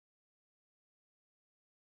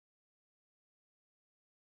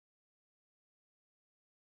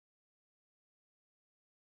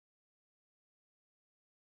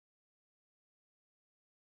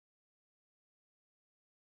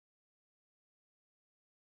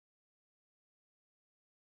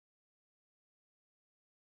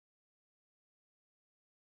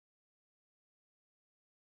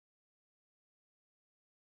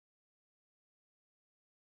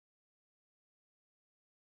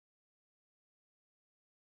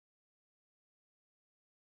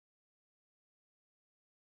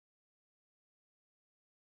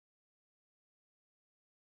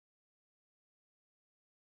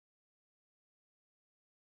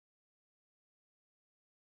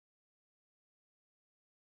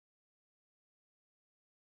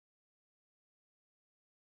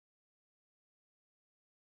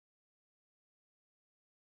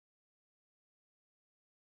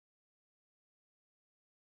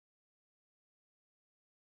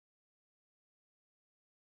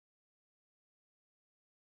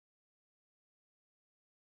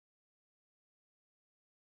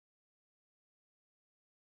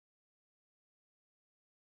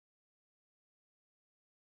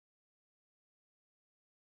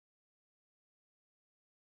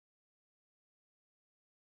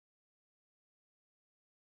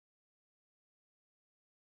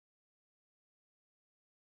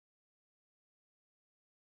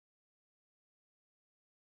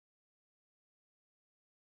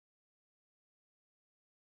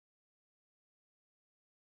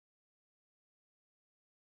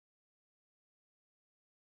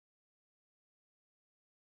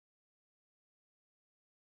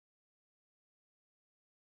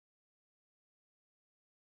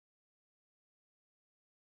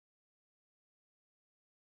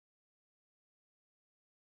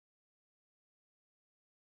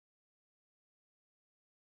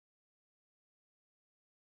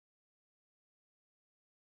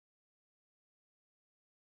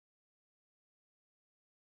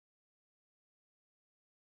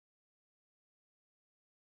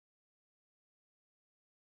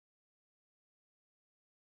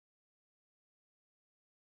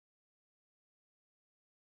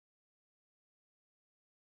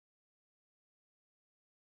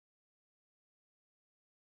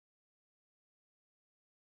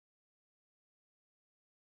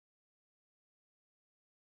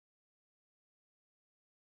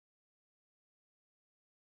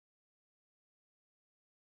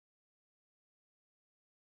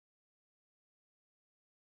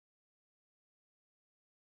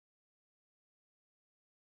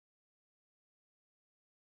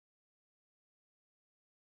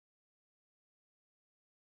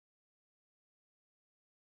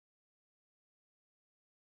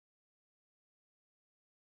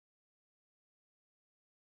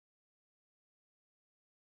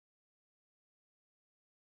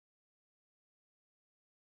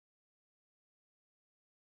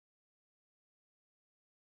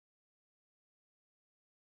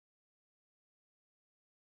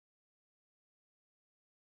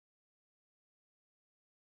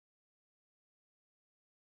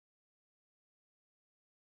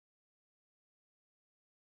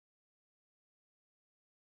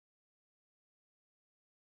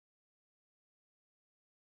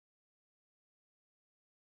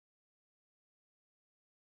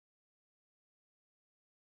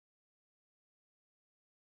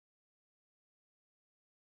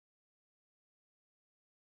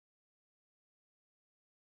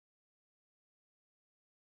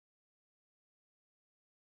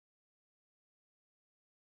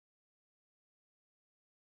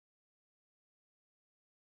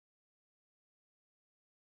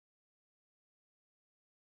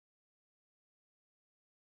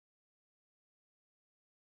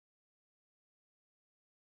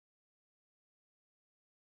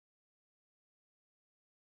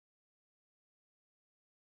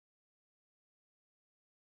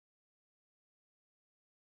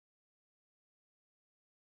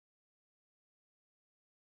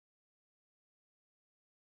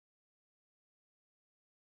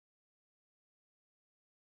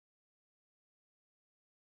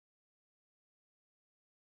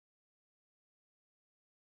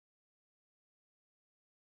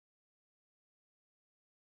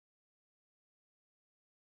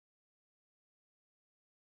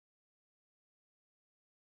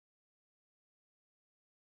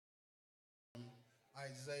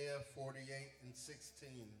Isaiah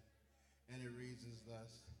 48:16, and it reads as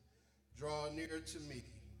thus: Draw near to me,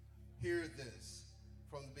 hear this.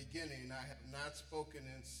 From the beginning I have not spoken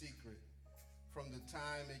in secret. From the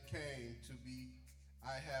time it came to be,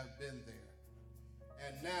 I have been there.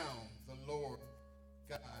 And now the Lord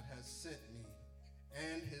God has sent me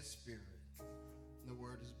and his Spirit. And the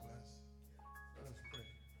word is blessed. Let us pray.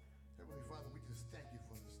 Heavenly Father, we just thank you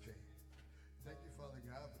for this day. Thank you, Father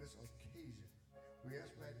God, for this occasion. We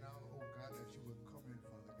ask right now, oh God, that you would come in,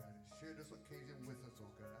 Father God, and share this occasion with us,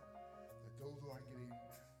 oh God. That those who are getting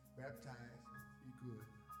baptized be good.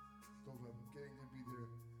 Those who are getting to be their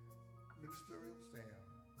ministerial staff,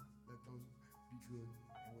 let those be good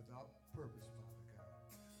and without purpose, Father God.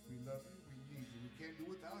 We love you, we need you. We can't do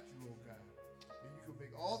without you, oh God. And you can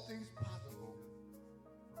make all things possible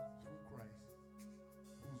through Christ,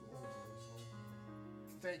 who's over us, oh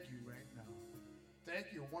God. Thank you right now.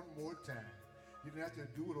 Thank you one more time. You didn't have to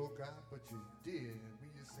do it, oh God, but you did. And we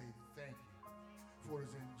just say thank you. For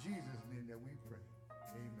it's in Jesus' name that we pray.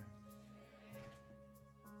 Amen.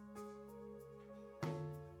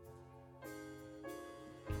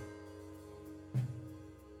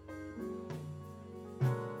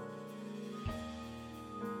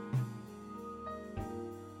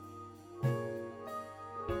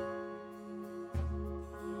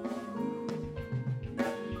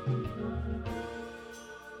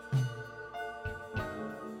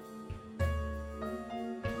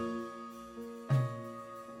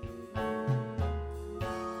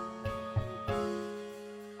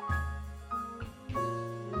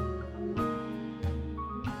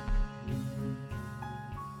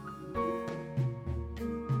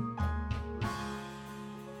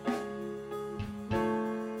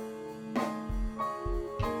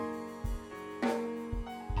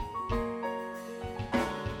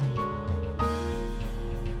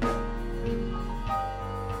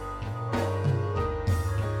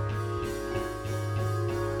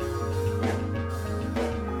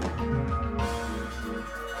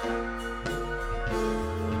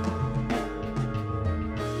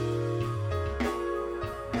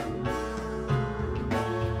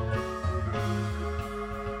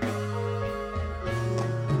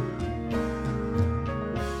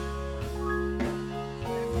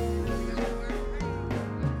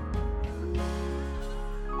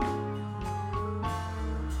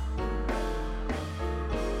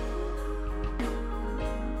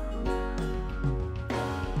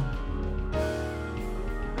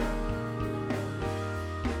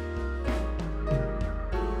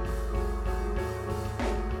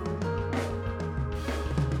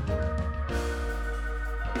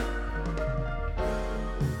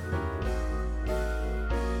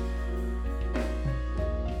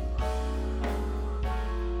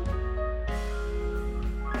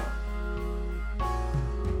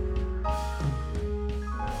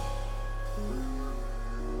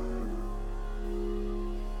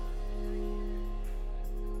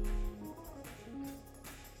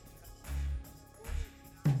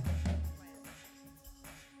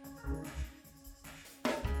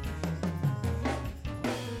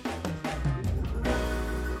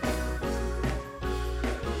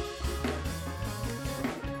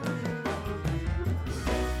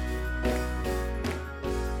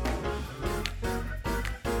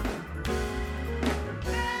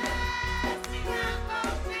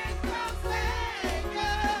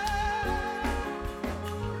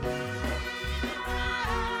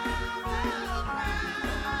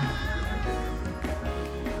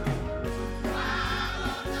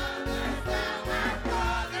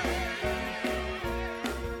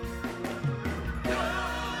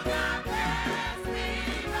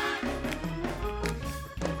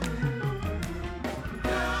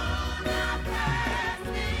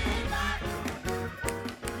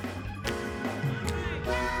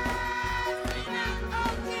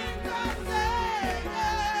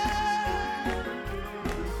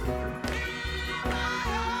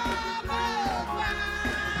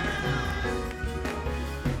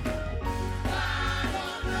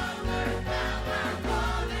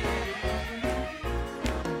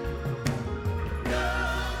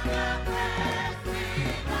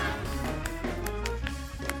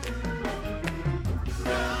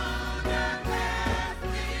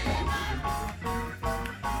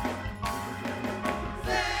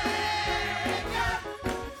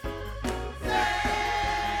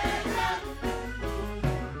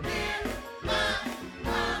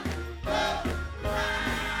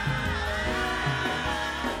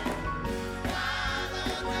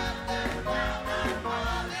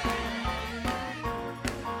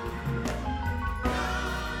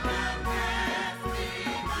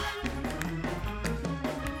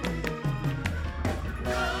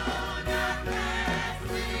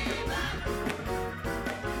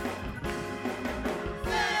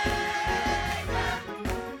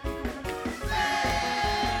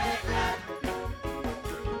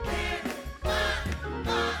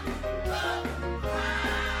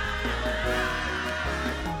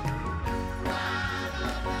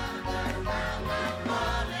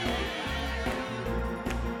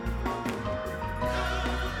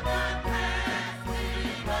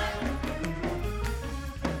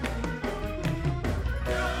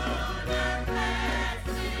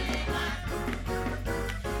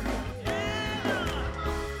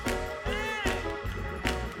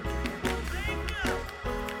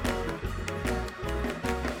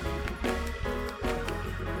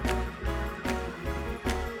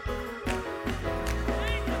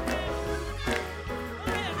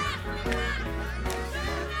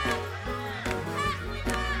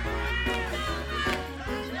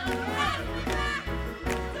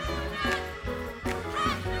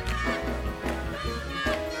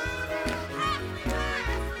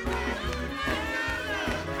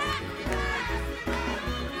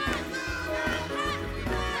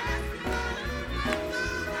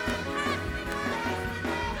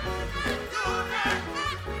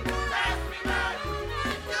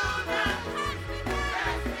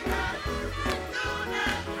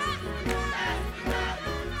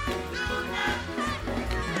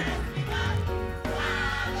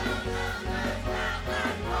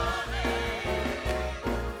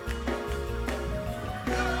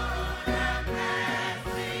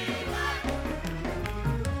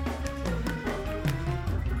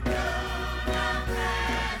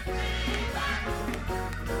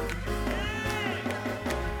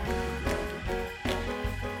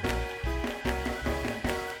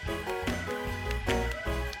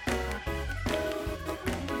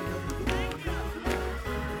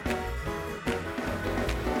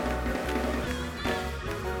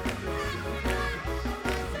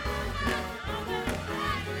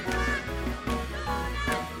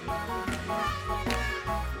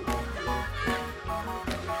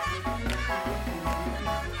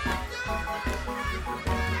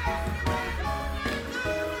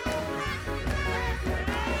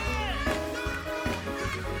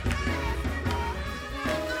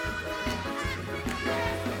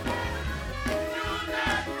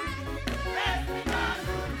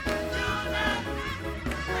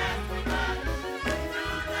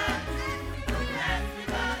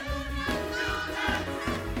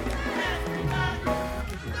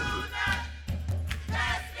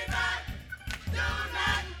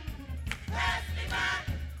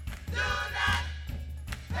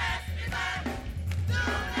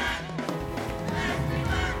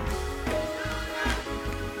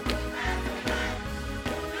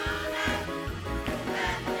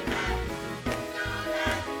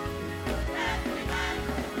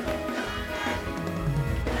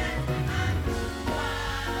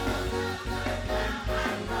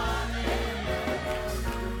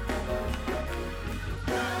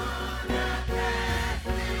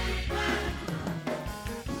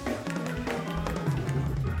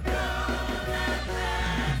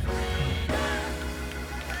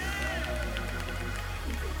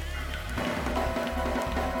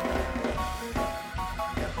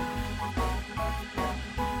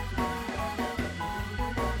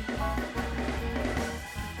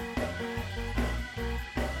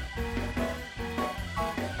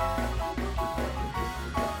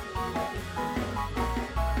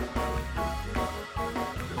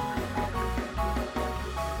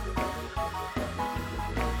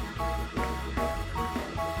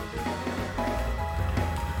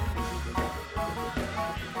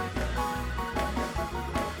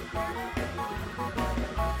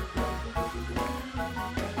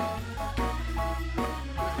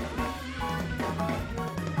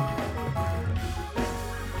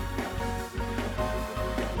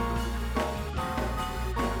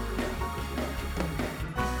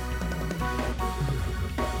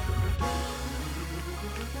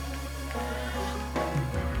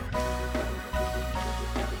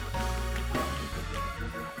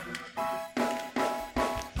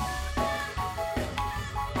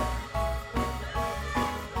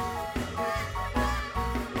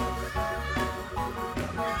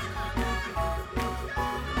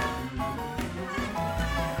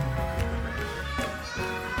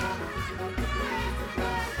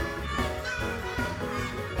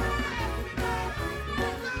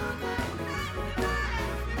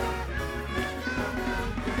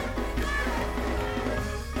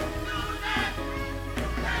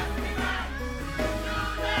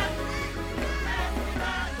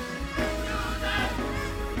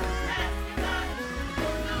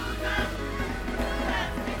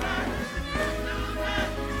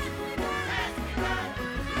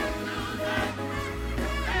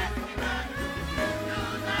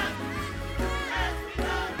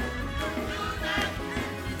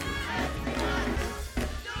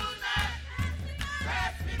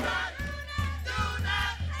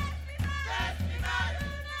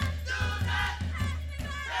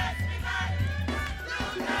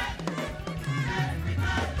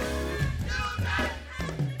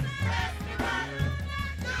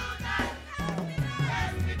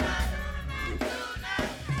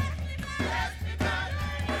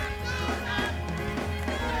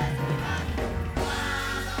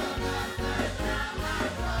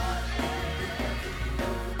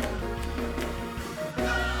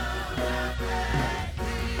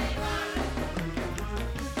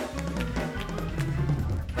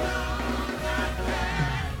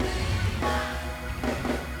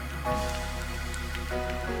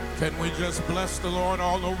 Can we just bless the Lord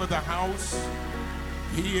all over the house?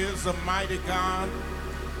 He is a mighty God.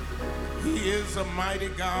 He is a mighty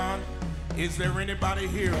God. Is there anybody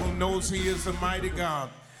here who knows He is a mighty God?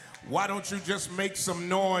 Why don't you just make some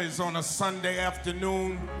noise on a Sunday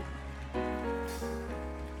afternoon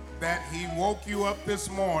that He woke you up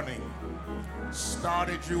this morning,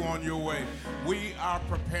 started you on your way. We are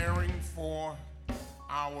preparing for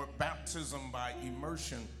our baptism by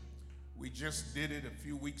immersion. We just did it a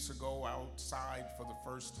few weeks ago outside for the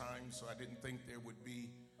first time, so I didn't think there would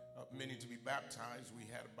be many to be baptized. We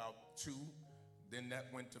had about 2, then that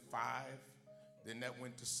went to 5, then that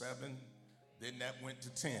went to 7, then that went to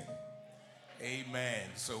 10. Amen.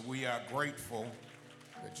 So we are grateful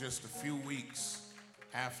that just a few weeks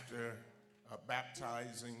after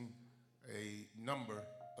baptizing a number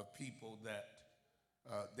of people that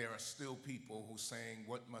there are still people who are saying,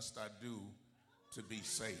 what must I do to be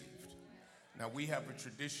saved? Now, we have a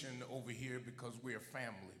tradition over here because we're a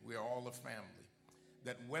family. We're all a family.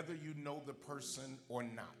 That whether you know the person or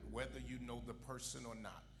not,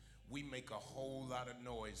 we make a whole lot of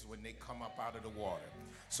noise when they come up out of the water.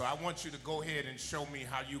 So I want you to go ahead and show me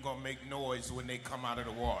how you're going to make noise when they come out of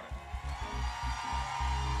the water.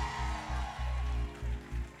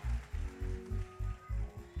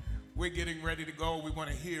 We're getting ready to go. We want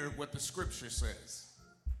to hear what the scripture says.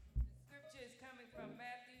 Scripture is coming from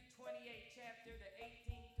Matthew 28, chapter the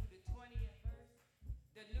 18th through the 20th verse,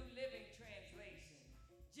 the New Living Translation.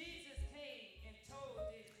 Jesus came and told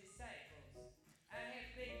His disciples, I have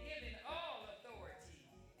been given all authority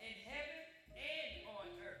in heaven and on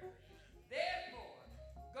earth. Therefore,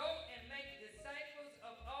 go and make disciples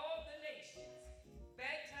of all the nations,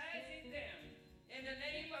 baptizing them in the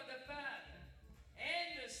name of the Father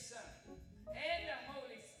and the Son and the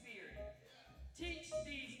Holy Spirit. Teach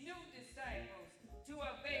these new disciples to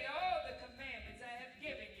obey all the commandments I have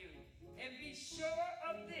given you. And be sure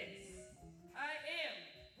of this, I am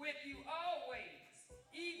with you always,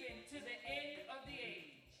 even to the end of the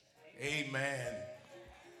age. Amen.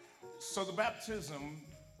 So the baptism,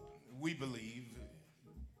 we believe,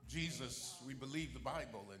 we believe the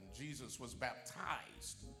Bible, and Jesus was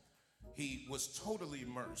baptized. He was totally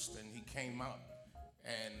immersed, and He came up.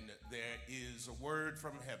 And there is a word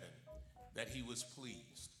from heaven that He was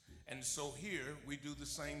pleased. And so here we do the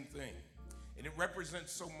same thing. And it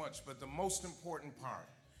represents so much, but the most important part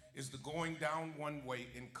is the going down one way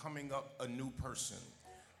and coming up a new person.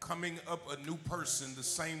 Coming up a new person the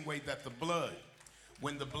same way that the blood,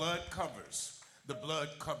 when the blood covers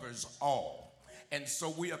all. And so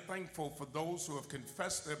we are thankful for those who have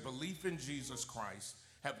confessed their belief in Jesus Christ,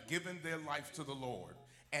 have given their life to the Lord.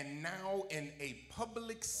 And now in a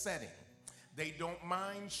public setting, they don't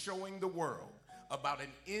mind showing the world about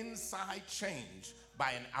an inside change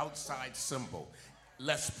by an outside symbol.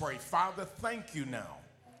 Let's pray. Father, thank you now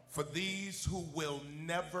for these who will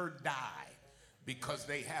never die because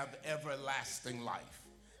they have everlasting life.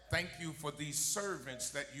 Thank you for these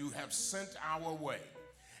servants that you have sent our way.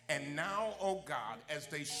 And now, oh God, as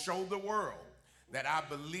they show the world that I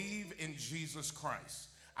believe in Jesus Christ,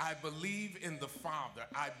 I believe in the Father,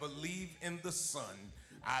 I believe in the Son,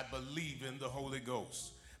 I believe in the Holy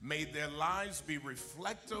Ghost. May their lives be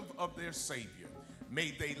reflective of their Savior.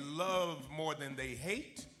 May they love more than they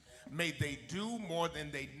hate. May they do more than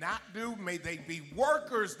they not do. May they be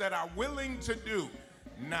workers that are willing to do,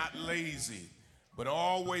 not lazy, but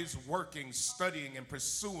always working, studying, and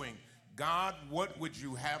pursuing. God, what would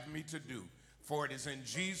you have me to do? For it is in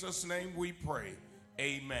Jesus' name we pray.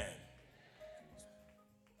 Amen.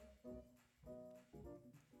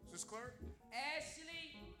 Mrs. Clerk?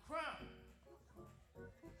 Ashley Crump.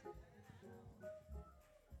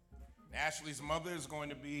 Ashley's mother is going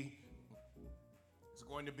to be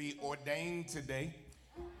ordained today.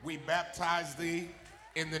 We baptize thee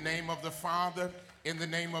in the name of the Father, in the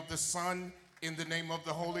name of the Son, in the name of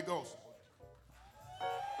the Holy Ghost.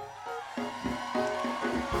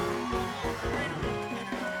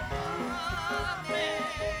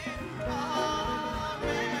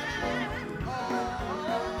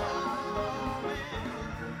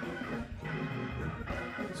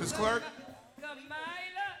 Mrs. Clerk?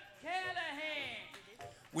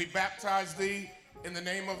 We baptize thee in the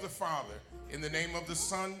name of the Father, in the name of the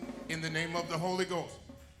Son, in the name of the Holy Ghost.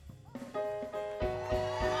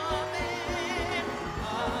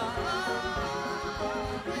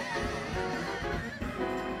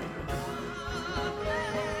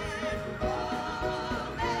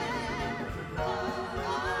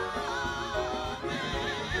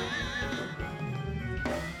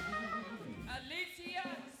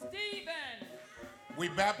 We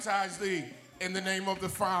baptize thee in the name of the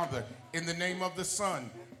Father, in the name of the Son,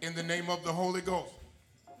 in the name of the Holy Ghost.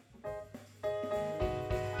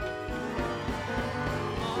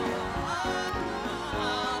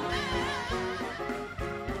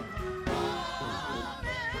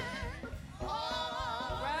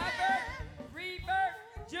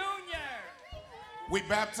 We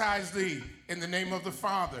baptize thee in the name of the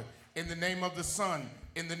Father, in the name of the Son,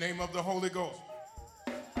 in the name of the Holy Ghost.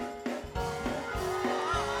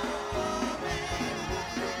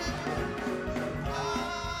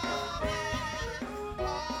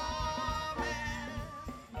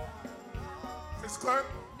 Miss Clerk?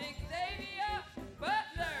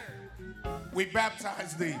 We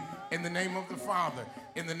baptize thee in the name of the Father,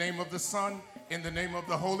 in the name of the Son, in the name of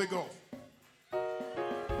the Holy Ghost.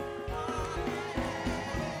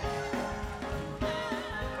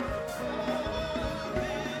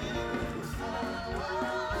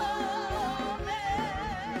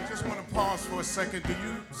 Pause for a second. Do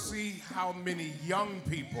you see how many young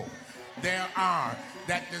people there are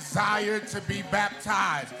that desire to be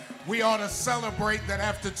baptized? We ought to celebrate that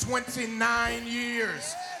after 29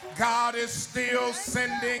 years, God is still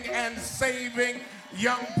sending and saving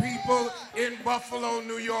young people in Buffalo,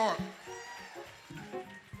 New York.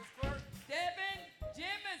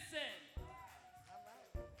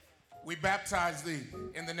 We baptize thee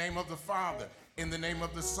in the name of the Father, in the name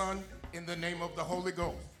of the Son, in the name of the Holy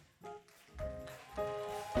Ghost.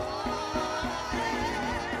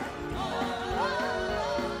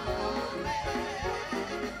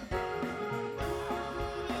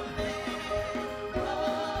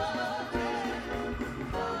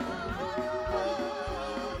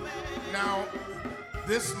 Now,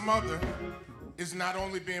 this mother is not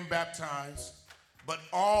only being baptized, but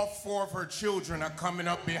all 4 of her children are coming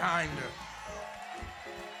up behind her.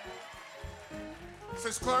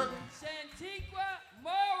 Sis Clerk? Shantiqua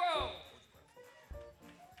Morrow.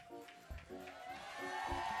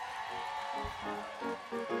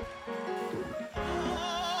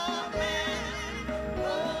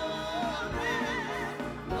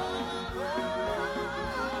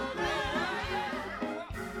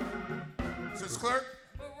 Sis Clerk?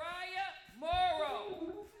 Mariah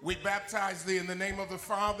Morrow. We baptize thee in the name of the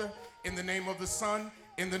Father, in the name of the Son,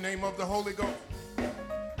 in the name of the Holy Ghost.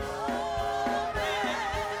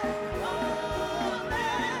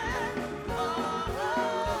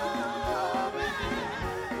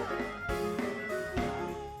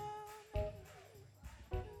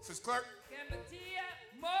 Sis Clerk?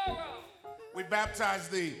 We baptize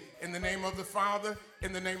thee in the name of the Father,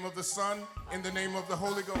 in the name of the Son, in the name of the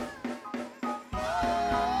Holy Ghost.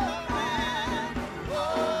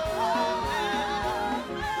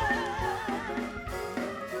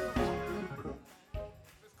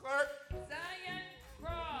 Sis Clerk? Zion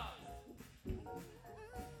Cross.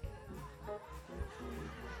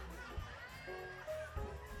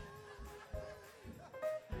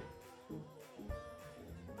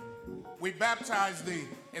 We baptize thee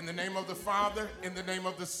in the name of the Father, in the name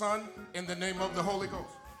of the Son, in the name of the Holy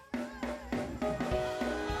Ghost.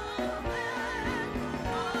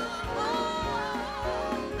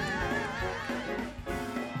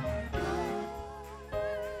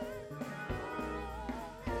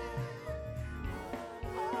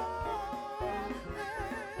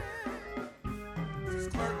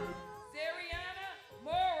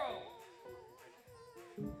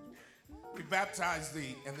 Baptize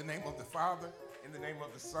thee in the name of the Father, in the name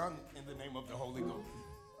of the Son, in the name of the Holy Ghost.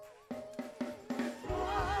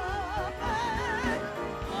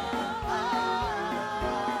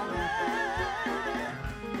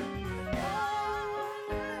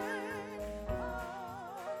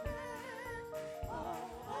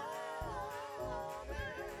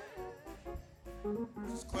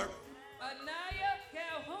 Mrs. Clerk. Anaya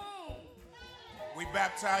Calhoun. We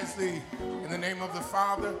baptize thee in the name of the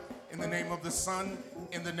Father, in the name of the Son,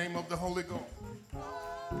 in the name of the Holy Ghost.